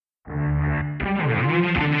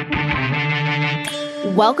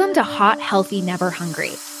Welcome to Hot, Healthy, Never Hungry,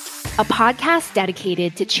 a podcast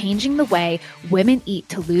dedicated to changing the way women eat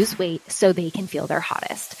to lose weight so they can feel their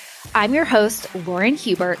hottest. I'm your host, Lauren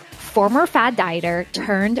Hubert, former fad dieter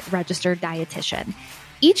turned registered dietitian.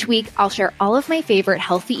 Each week, I'll share all of my favorite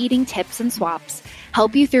healthy eating tips and swaps,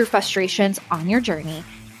 help you through frustrations on your journey,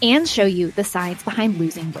 and show you the science behind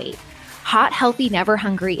losing weight. Hot, Healthy, Never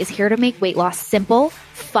Hungry is here to make weight loss simple,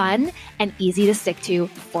 fun, and easy to stick to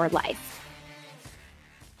for life.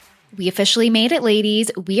 We officially made it,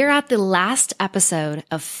 ladies. We are at the last episode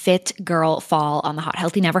of Fit Girl Fall on the Hot,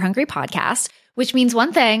 Healthy, Never Hungry podcast, which means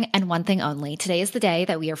one thing and one thing only. Today is the day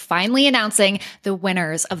that we are finally announcing the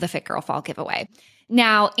winners of the Fit Girl Fall giveaway.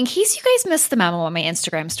 Now, in case you guys missed the memo on my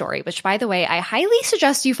Instagram story, which by the way, I highly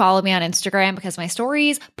suggest you follow me on Instagram because my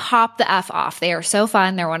stories pop the F off. They are so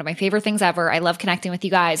fun. They're one of my favorite things ever. I love connecting with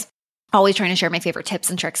you guys. Always trying to share my favorite tips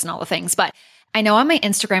and tricks and all the things. But I know on my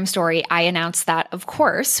Instagram story, I announced that, of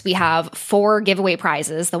course, we have 4 giveaway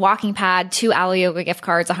prizes, the walking pad, 2 Alo Yoga gift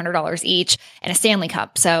cards, $100 each, and a Stanley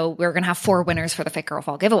Cup. So we're going to have 4 winners for the Fit Girl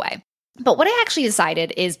Fall giveaway. But what I actually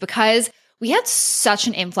decided is because we had such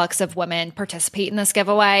an influx of women participate in this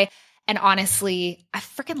giveaway, and honestly, I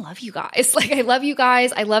freaking love you guys. I love you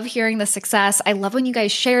guys. I love hearing the success. I love when you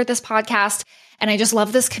guys share this podcast. And I just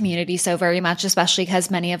love this community so very much, especially because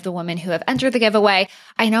many of the women who have entered the giveaway,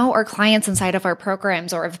 I know are clients inside of our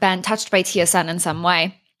programs or have been touched by TSN in some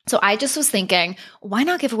way. So I just was thinking, why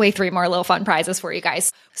not give away 3 more little fun prizes for you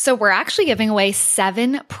guys? So we're actually giving away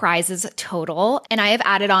 7 prizes total. And I have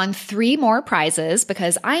added on 3 more prizes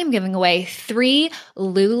because I am giving away 3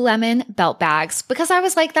 Lululemon belt bags because I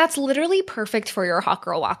was like, that's literally perfect for your hot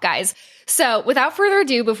girl walk, guys. So without further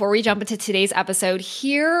ado, before we jump into today's episode,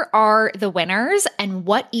 here are the winners and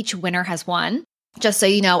what each winner has won. Just so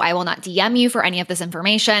you know, I will not DM you for any of this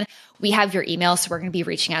information. We have your email, so we're going to be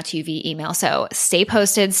reaching out to you via email. So stay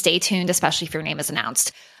posted, stay tuned, especially if your name is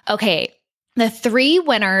announced. Okay, the 3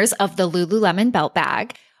 winners of the Lululemon belt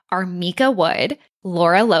bag are Mika Wood,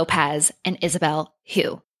 Laura Lopez, and Isabel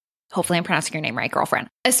Hu. Hopefully I'm pronouncing your name right, girlfriend.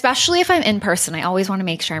 Especially if I'm in person, I always want to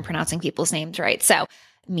make sure I'm pronouncing people's names right. So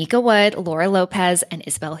Mika Wood, Laura Lopez, and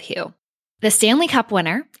Isabel Hu. The Stanley Cup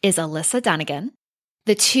winner is Alyssa Dunnigan.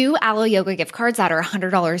 The 2 Alo Yoga gift cards that are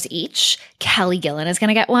 $100 each, Kelly Gillen is going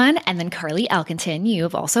to get one, and then Carly Elkington, you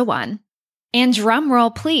have also won. And drum roll,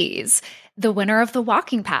 please, the winner of the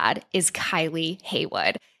walking pad is Kylie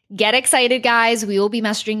Haywood. Get excited, guys. We will be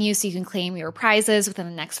messaging you so you can claim your prizes within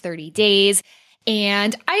the next 30 days.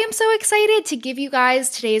 And I am so excited to give you guys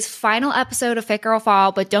today's final episode of Fit Girl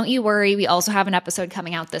Fall, but don't you worry, we also have an episode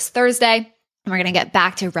coming out this Thursday. And we're going to get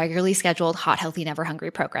back to regularly scheduled Hot, Healthy, Never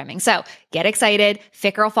Hungry programming. So get excited.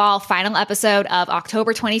 Fit Girl Fall, final episode of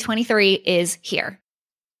October 2023 is here.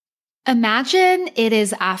 Imagine it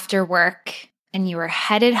is after work and you are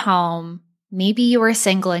headed home. Maybe you are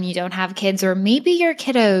single and you don't have kids, or maybe your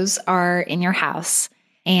kiddos are in your house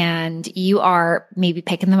and you are maybe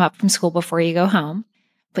picking them up from school before you go home.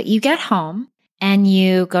 But you get home and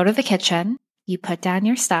you go to the kitchen, you put down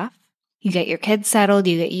your stuff. You get your kids settled,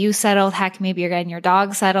 you get you settled, heck, maybe you're getting your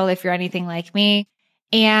dog settled if you're anything like me,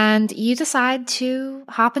 and you decide to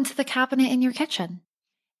hop into the cabinet in your kitchen.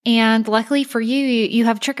 And luckily for you, you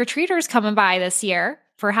have trick-or-treaters coming by this year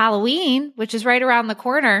for Halloween, which is right around the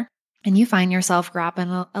corner, and you find yourself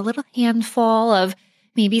grabbing a little handful of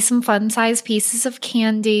maybe some fun-sized pieces of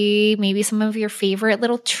candy, maybe some of your favorite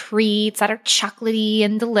little treats that are chocolatey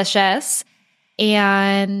and delicious.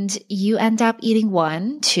 And you end up eating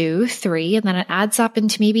 1, 2, 3, and then it adds up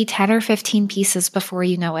into maybe 10 or 15 pieces before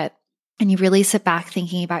you know it. And you really sit back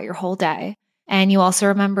thinking about your whole day. And you also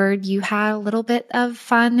remembered you had a little bit of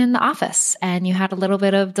fun in the office and you had a little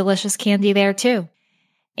bit of delicious candy there too.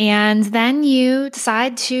 And then you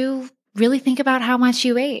decide to really think about how much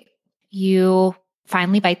you ate. You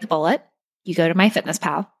finally bite the bullet. You go to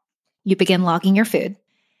MyFitnessPal. You begin logging your food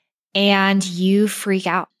and you freak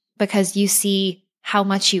out, because you see how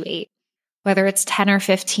much you ate, whether it's 10 or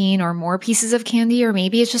 15 or more pieces of candy, or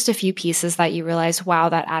maybe it's just a few pieces that you realize, wow,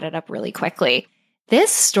 that added up really quickly.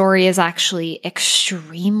 This story is actually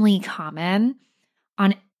extremely common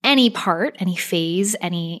on any part, any phase,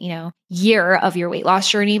 any, year of your weight loss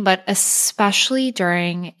journey, but especially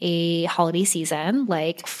during a holiday season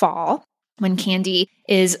like fall, when candy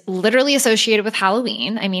is literally associated with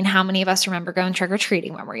Halloween. I mean, how many of us remember going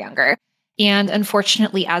trick-or-treating when we're younger? And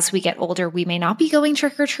unfortunately, as we get older, we may not be going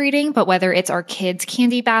trick-or-treating, but whether it's our kids'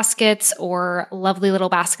 candy baskets or lovely little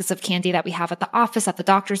baskets of candy that we have at the office, at the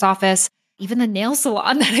doctor's office, even the nail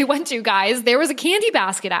salon that I went to, guys, there was a candy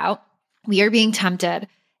basket out. We are being tempted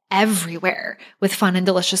everywhere with fun and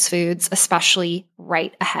delicious foods, especially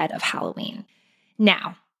right ahead of Halloween.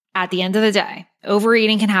 Now, at the end of the day,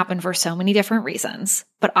 overeating can happen for so many different reasons,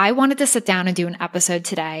 but I wanted to sit down and do an episode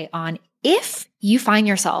today on if you find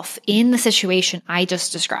yourself in the situation I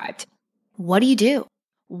just described, what do you do?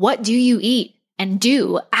 What do you eat and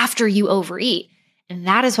do after you overeat? And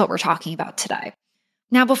that is what we're talking about today.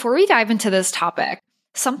 Now, before we dive into this topic,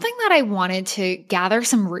 something that I wanted to gather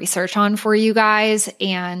some research on for you guys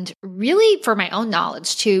and really for my own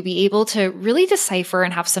knowledge to be able to really decipher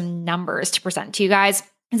and have some numbers to present to you guys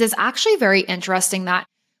is it's actually very interesting that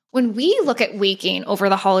when we look at weight gain over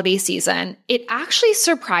the holiday season, it actually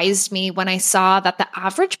surprised me when I saw that the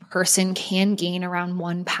average person can gain around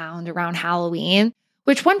 1 pound around Halloween,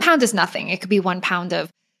 which 1 pound is nothing. It could be 1 pound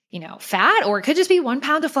of, fat, or it could just be 1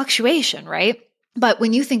 pound of fluctuation, right? But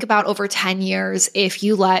when you think about over 10 years, if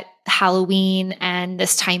you let Halloween and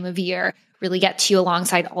this time of year really get to you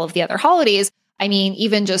alongside all of the other holidays, I mean,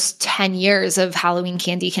 even just 10 years of Halloween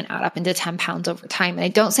candy can add up into 10 pounds over time. And I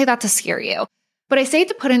don't say that to scare you, but I say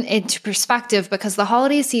to put it into perspective because the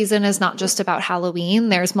holiday season is not just about Halloween.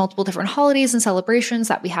 There's multiple different holidays and celebrations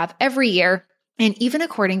that we have every year. And even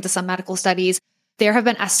according to some medical studies, there have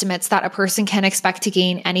been estimates that a person can expect to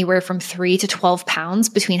gain anywhere from 3 to 12 pounds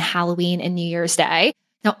between Halloween and New Year's Day.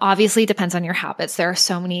 Now, obviously, it depends on your habits. There are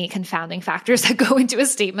so many confounding factors that go into a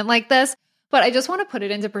statement like this, but I just want to put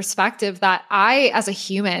it into perspective that I, as a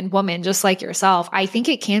human woman, just like yourself, I think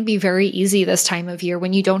it can be very easy this time of year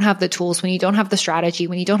when you don't have the tools, when you don't have the strategy,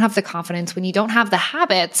 when you don't have the confidence, when you don't have the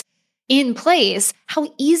habits in place,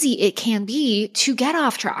 how easy it can be to get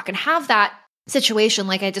off track and have that situation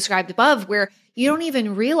like I described above where you don't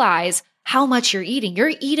even realize how much you're eating.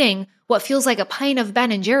 You're eating what feels like a pint of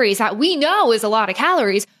Ben & Jerry's that we know is a lot of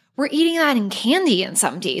calories. We're eating that in candy in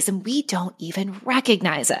some days and we don't even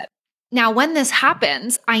recognize it. Now, when this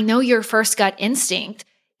happens, I know your first gut instinct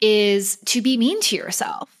is to be mean to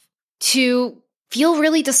yourself, to feel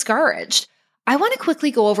really discouraged. I want to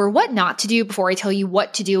quickly go over what not to do before I tell you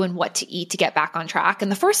what to do and what to eat to get back on track. And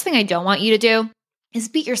the first thing I don't want you to do is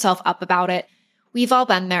beat yourself up about it. We've all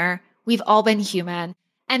been there. We've all been human.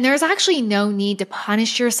 And there's actually no need to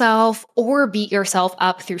punish yourself or beat yourself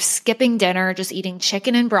up through skipping dinner, just eating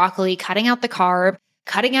chicken and broccoli, cutting out the carb,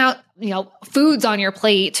 cutting out, foods on your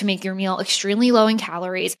plate to make your meal extremely low in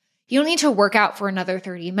calories. You don't need to work out for another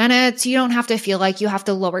 30 minutes. You don't have to feel like you have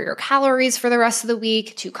to lower your calories for the rest of the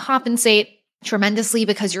week to compensate tremendously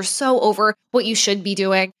because you're so over what you should be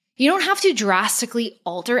doing. You don't have to drastically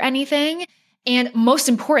alter anything. And most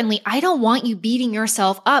importantly, I don't want you beating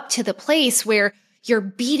yourself up to the place where you're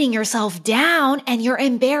beating yourself down and you're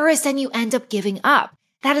embarrassed and you end up giving up.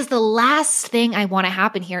 That is the last thing I want to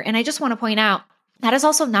happen here. And I just want to point out that is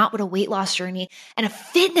also not what a weight loss journey and a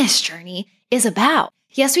fitness journey is about.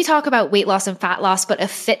 Yes, we talk about weight loss and fat loss, but a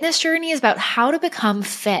fitness journey is about how to become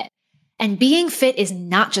fit. And being fit is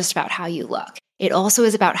not just about how you look. It also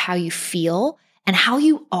is about how you feel and how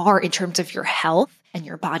you are in terms of your health and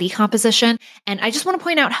your body composition. And I just want to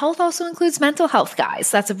point out, health also includes mental health, guys.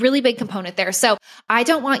 That's a really big component there. So I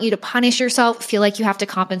don't want you to punish yourself, feel like you have to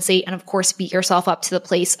compensate, and of course, beat yourself up to the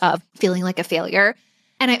place of feeling like a failure.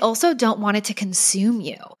 And I also don't want it to consume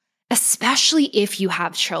you, especially if you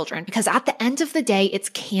have children, because at the end of the day, it's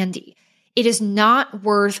candy. It is not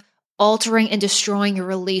worth altering and destroying your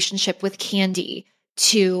relationship with candy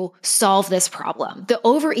to solve this problem. The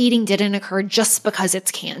overeating didn't occur just because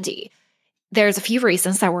it's candy. There's a few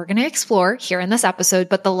reasons that we're going to explore here in this episode,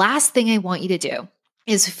 but the last thing I want you to do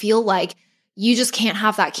is feel like you just can't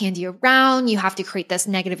have that candy around. You have to create this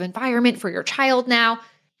negative environment for your child now.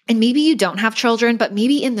 And maybe you don't have children, but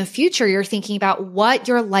maybe in the future, you're thinking about what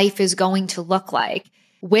your life is going to look like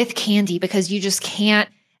with candy because you just can't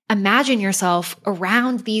imagine yourself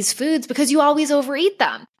around these foods because you always overeat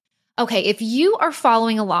them. Okay, if you are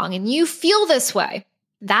following along and you feel this way,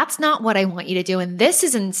 that's not what I want you to do. And this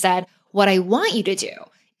is instead what I want you to do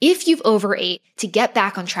if you've overate to get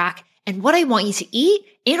back on track and what I want you to eat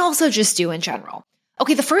and also just do in general.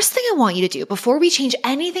 Okay, the first thing I want you to do before we change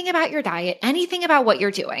anything about your diet, anything about what you're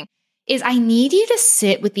doing, is I need you to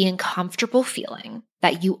sit with the uncomfortable feeling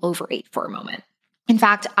that you overate for a moment. In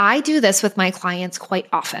fact, I do this with my clients quite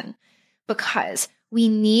often because we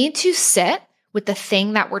need to sit with the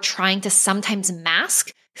thing that we're trying to sometimes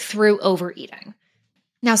mask through overeating.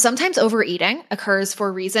 Now, sometimes overeating occurs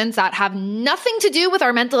for reasons that have nothing to do with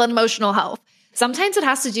our mental and emotional health. Sometimes it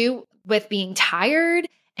has to do with being tired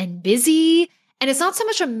and busy. And it's not so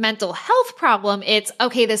much a mental health problem. It's,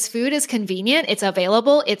 okay, this food is convenient. It's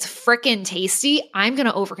available. It's freaking tasty. I'm going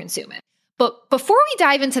to overconsume it. But before we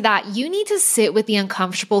dive into that, you need to sit with the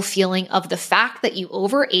uncomfortable feeling of the fact that you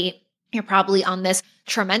overate. You're probably on this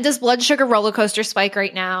tremendous blood sugar roller coaster spike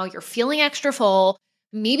right now. You're feeling extra full.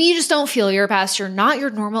 Maybe you just don't feel your best. You're not your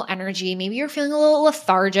normal energy. Maybe you're feeling a little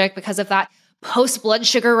lethargic because of that post blood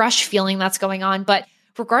sugar rush feeling that's going on. But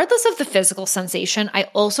regardless of the physical sensation, I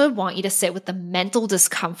also want you to sit with the mental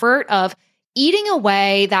discomfort of eating a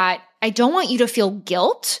way that I don't want you to feel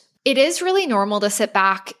guilt. It is really normal to sit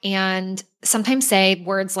back and sometimes say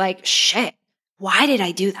words like, shit, why did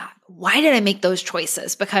I do that? Why did I make those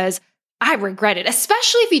choices? Because I regret it,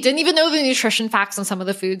 especially if you didn't even know the nutrition facts on some of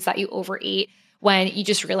the foods that you overeat when you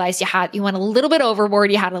just realized you went a little bit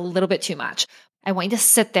overboard, you had a little bit too much. I want you to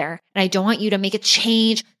sit there and I don't want you to make a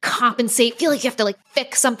change, compensate, feel like you have to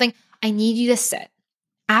fix something. I need you to sit.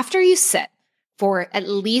 After you sit for at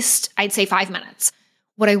least, I'd say 5 minutes,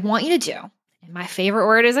 what I want you to do, and my favorite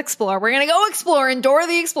word is explore. We're going to go explore in Dora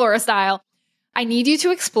the Explorer style. I need you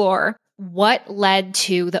to explore what led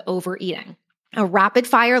to the overeating. A rapid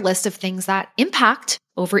fire list of things that impact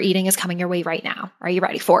overeating is coming your way right now. Are you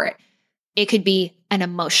ready for it? It could be an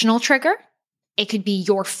emotional trigger. It could be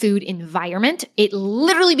your food environment, it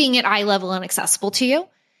literally being at eye level and accessible to you.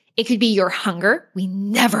 It could be your hunger. We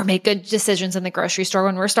never make good decisions in the grocery store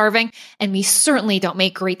when we're starving, and we certainly don't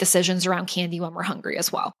make great decisions around candy when we're hungry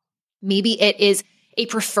as well. Maybe it is a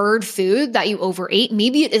preferred food that you overate.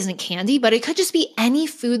 Maybe it isn't candy, but it could just be any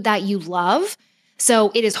food that you love.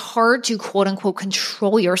 So it is hard to quote unquote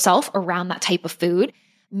control yourself around that type of food.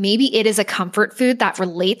 Maybe it is a comfort food that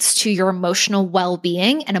relates to your emotional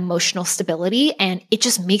well-being and emotional stability, and it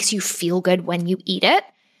just makes you feel good when you eat it.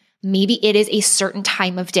 Maybe it is a certain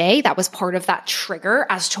time of day that was part of that trigger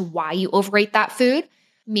as to why you overate that food.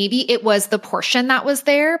 Maybe it was the portion that was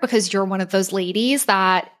there because you're one of those ladies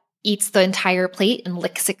that eats the entire plate and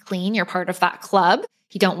licks it clean. You're part of that club.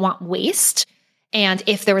 You don't want waste. And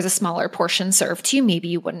if there was a smaller portion served to you, maybe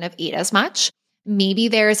you wouldn't have ate as much. Maybe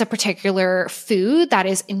there is a particular food that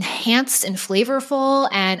is enhanced and flavorful,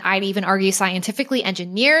 and I'd even argue scientifically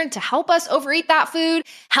engineered to help us overeat that food.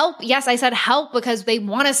 Help, yes, I said help because they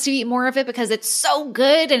want us to eat more of it because it's so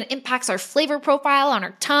good and impacts our flavor profile on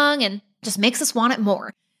our tongue and just makes us want it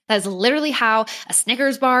more. That is literally how a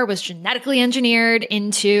Snickers bar was genetically engineered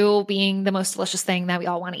into being the most delicious thing that we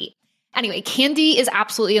all want to eat. Anyway, candy is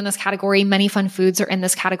absolutely in this category. Many fun foods are in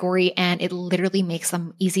this category, and it literally makes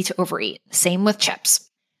them easy to overeat. Same with chips.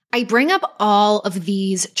 I bring up all of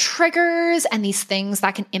these triggers and these things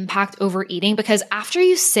that can impact overeating because after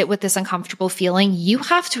you sit with this uncomfortable feeling, you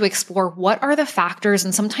have to explore what are the factors,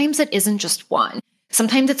 and sometimes it isn't just one.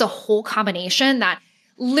 Sometimes it's a whole combination that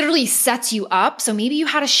literally sets you up. So maybe you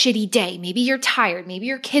had a shitty day. Maybe you're tired. Maybe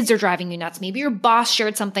your kids are driving you nuts. Maybe your boss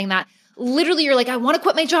shared something that literally you're like, I want to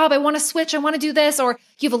quit my job. I want to switch. I want to do this. Or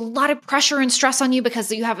you have a lot of pressure and stress on you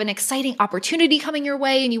because you have an exciting opportunity coming your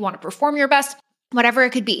way and you want to perform your best, whatever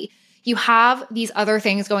it could be. You have these other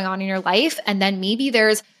things going on in your life. And then maybe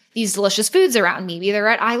there's these delicious foods around. Maybe they're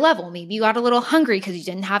at eye level. Maybe you got a little hungry because you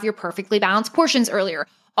didn't have your perfectly balanced portions earlier.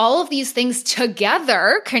 All of these things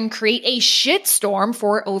together can create a shitstorm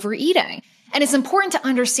for overeating. And it's important to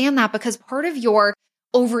understand that because part of your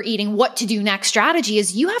overeating, what to do next strategy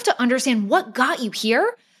is you have to understand what got you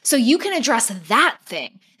here so you can address that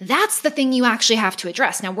thing. That's the thing you actually have to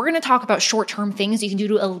address. Now, we're going to talk about short-term things you can do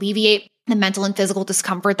to alleviate the mental and physical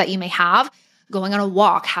discomfort that you may have, going on a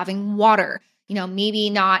walk, having water, maybe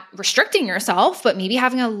not restricting yourself, but maybe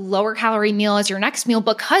having a lower calorie meal as your next meal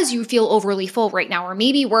because you feel overly full right now. Or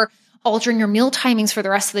maybe we're altering your meal timings for the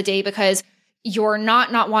rest of the day because you're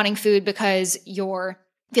not wanting food because you're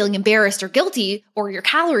feeling embarrassed or guilty or your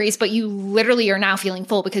calories, but you literally are now feeling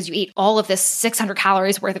full because you ate all of this 600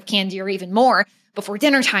 calories worth of candy or even more before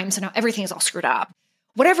dinner time. So now everything is all screwed up.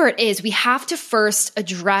 Whatever it is, we have to first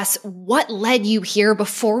address what led you here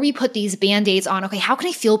before we put these Band-Aids on. Okay, how can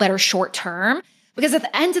I feel better short term? Because at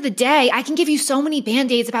the end of the day, I can give you so many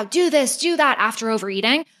Band-Aids about do this, do that after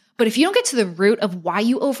overeating. But if you don't get to the root of why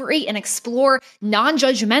you overate and explore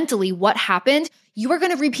non-judgmentally what happened, you are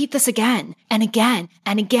going to repeat this again and again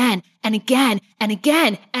and again and again and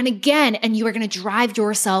again and again, and you are going to drive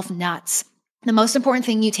yourself nuts. The most important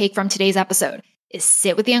thing you take from today's episode is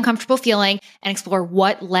sit with the uncomfortable feeling and explore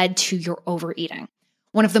what led to your overeating.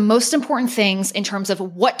 One of the most important things in terms of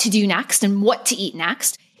what to do next and what to eat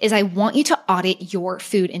next is I want you to audit your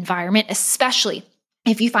food environment, especially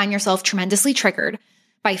if you find yourself tremendously triggered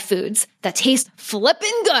by foods that taste flippin'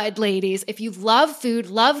 good, ladies. If you love food,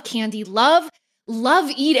 love candy, love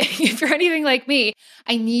eating, if you're anything like me,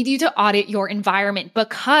 I need you to audit your environment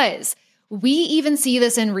because we even see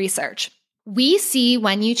this in research. We see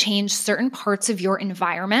when you change certain parts of your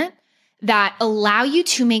environment that allow you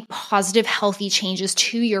to make positive, healthy changes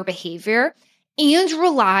to your behavior and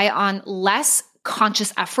rely on less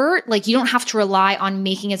conscious effort. Like you don't have to rely on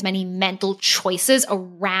making as many mental choices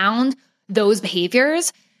around those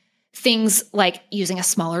behaviors. Things like using a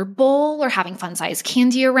smaller bowl or having fun-sized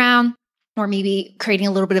candy around, or maybe creating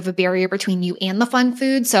a little bit of a barrier between you and the fun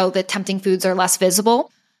food so the tempting foods are less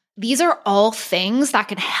visible. These are all things that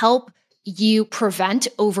can help you prevent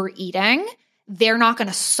overeating. They're not going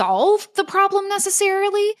to solve the problem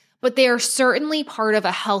necessarily, but they are certainly part of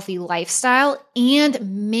a healthy lifestyle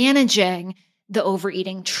and managing the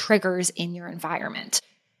overeating triggers in your environment.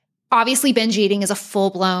 Obviously, binge eating is a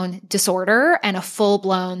full-blown disorder and a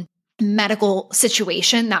full-blown medical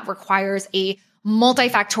situation that requires a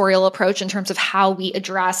multifactorial approach in terms of how we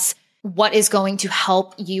address what is going to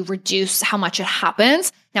help you reduce how much it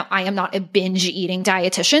happens. Now, I am not a binge eating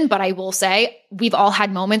dietitian, but I will say we've all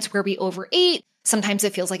had moments where we overeat. Sometimes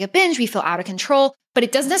it feels like a binge, we feel out of control, but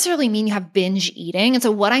it doesn't necessarily mean you have binge eating. And so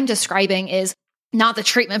what I'm describing is not the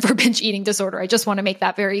treatment for binge eating disorder. I just want to make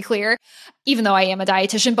that very clear, even though I am a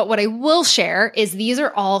dietitian. But what I will share is these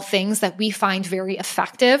are all things that we find very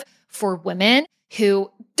effective for women who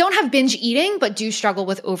don't have binge eating, but do struggle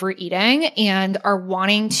with overeating and are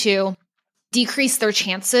wanting to decrease their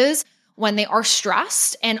chances when they are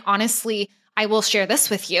stressed. And honestly, I will share this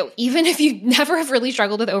with you. Even if you never have really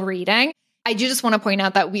struggled with overeating, I do just want to point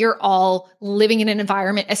out that we are all living in an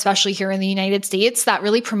environment, especially here in the United States, that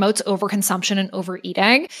really promotes overconsumption and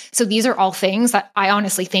overeating. So these are all things that I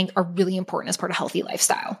honestly think are really important as part of a healthy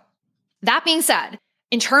lifestyle. That being said,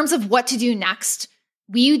 in terms of what to do next,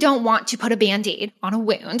 we don't want to put a Band-Aid on a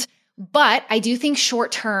wound, but I do think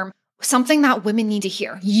short-term, something that women need to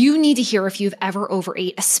hear. You need to hear if you've ever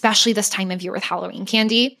overate, especially this time of year with Halloween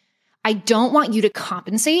candy. I don't want you to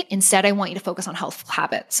compensate. Instead, I want you to focus on healthful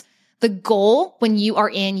habits. The goal when you are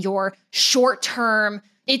in your short-term,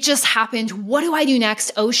 it just happened, what do I do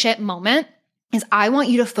next? Oh shit moment is I want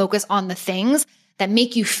you to focus on the things that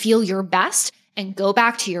make you feel your best and go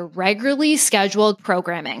back to your regularly scheduled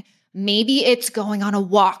programming. Maybe it's going on a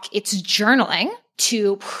walk. It's journaling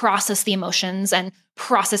to process the emotions and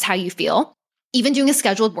process how you feel. Even doing a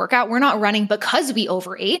scheduled workout, we're not running because we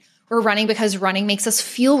overate. We're running because running makes us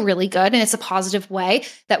feel really good. And it's a positive way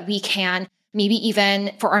that we can maybe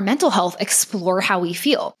even for our mental health, explore how we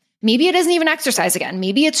feel. Maybe it isn't even exercise again.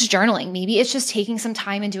 Maybe it's journaling. Maybe it's just taking some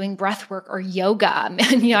time and doing breath work or yoga.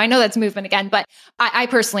 And, I know that's movement again, but I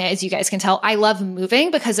personally, as you guys can tell, I love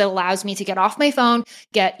moving because it allows me to get off my phone,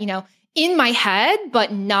 get, in my head,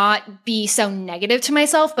 but not be so negative to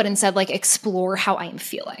myself, but instead explore how I am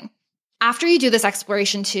feeling. After you do this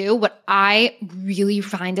exploration too, what I really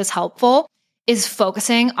find is helpful is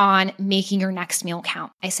focusing on making your next meal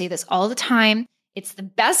count. I say this all the time. It's the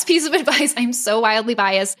best piece of advice. I'm so wildly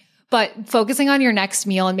biased, but focusing on your next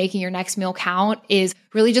meal and making your next meal count is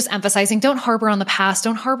really just emphasizing, don't harbor on the past.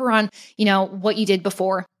 Don't harbor on, what you did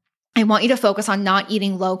before. I want you to focus on not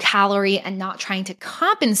eating low calorie and not trying to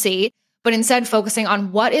compensate, but instead focusing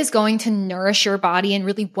on what is going to nourish your body and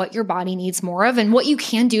really what your body needs more of and what you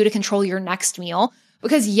can do to control your next meal.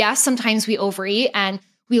 Because yes, sometimes we overeat and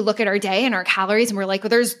we look at our day and our calories and we're like, well,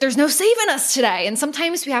 there's no saving us today. And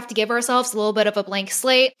sometimes we have to give ourselves a little bit of a blank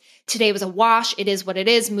slate. Today was a wash. It is what it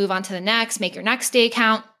is. Move on to the next, make your next day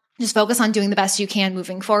count. Just focus on doing the best you can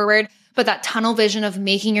moving forward. But that tunnel vision of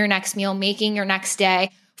making your next meal, making your next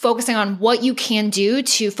day, focusing on what you can do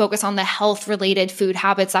to focus on the health-related food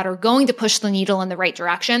habits that are going to push the needle in the right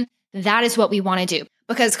direction. That is what we want to do.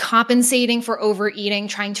 Because compensating for overeating,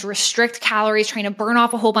 trying to restrict calories, trying to burn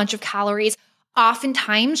off a whole bunch of calories,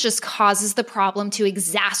 oftentimes just causes the problem to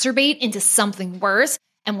exacerbate into something worse.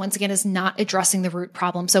 And once again, is not addressing the root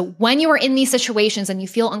problem. So when you are in these situations and you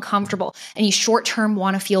feel uncomfortable and you short-term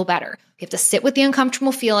want to feel better, we have to sit with the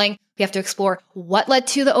uncomfortable feeling. We have to explore what led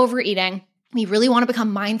to the overeating. We really want to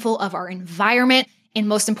become mindful of our environment and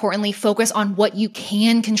most importantly, focus on what you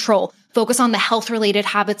can control. Focus on the health-related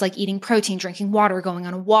habits like eating protein, drinking water, going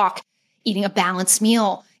on a walk, eating a balanced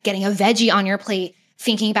meal, getting a veggie on your plate,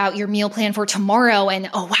 thinking about your meal plan for tomorrow and,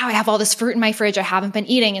 oh, wow, I have all this fruit in my fridge I haven't been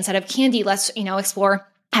eating. Instead of candy, let's, explore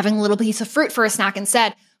having a little piece of fruit for a snack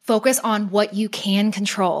instead. Focus on what you can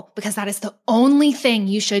control because that is the only thing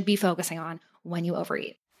you should be focusing on when you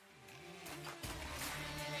overeat.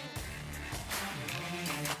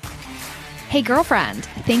 Hey girlfriend,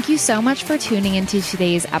 thank you so much for tuning into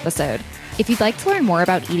today's episode. If you'd like to learn more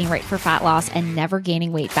about eating right for fat loss and never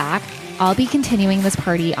gaining weight back, I'll be continuing this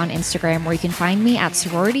party on Instagram where you can find me at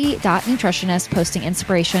sorority.nutritionist posting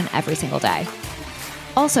inspiration every single day.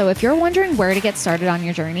 Also, if you're wondering where to get started on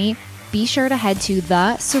your journey, be sure to head to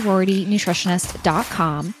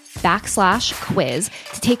thesoroриtynutritionist.com sorority.com/quiz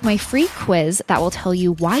to take my free quiz that will tell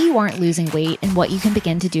you why you aren't losing weight and what you can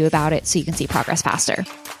begin to do about it so you can see progress faster.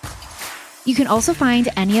 You can also find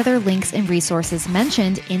any other links and resources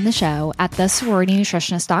mentioned in the show at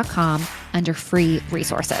thesororitynutritionist.com under free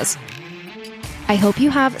resources. I hope you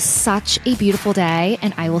have such a beautiful day,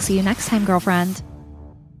 and I will see you next time, girlfriend.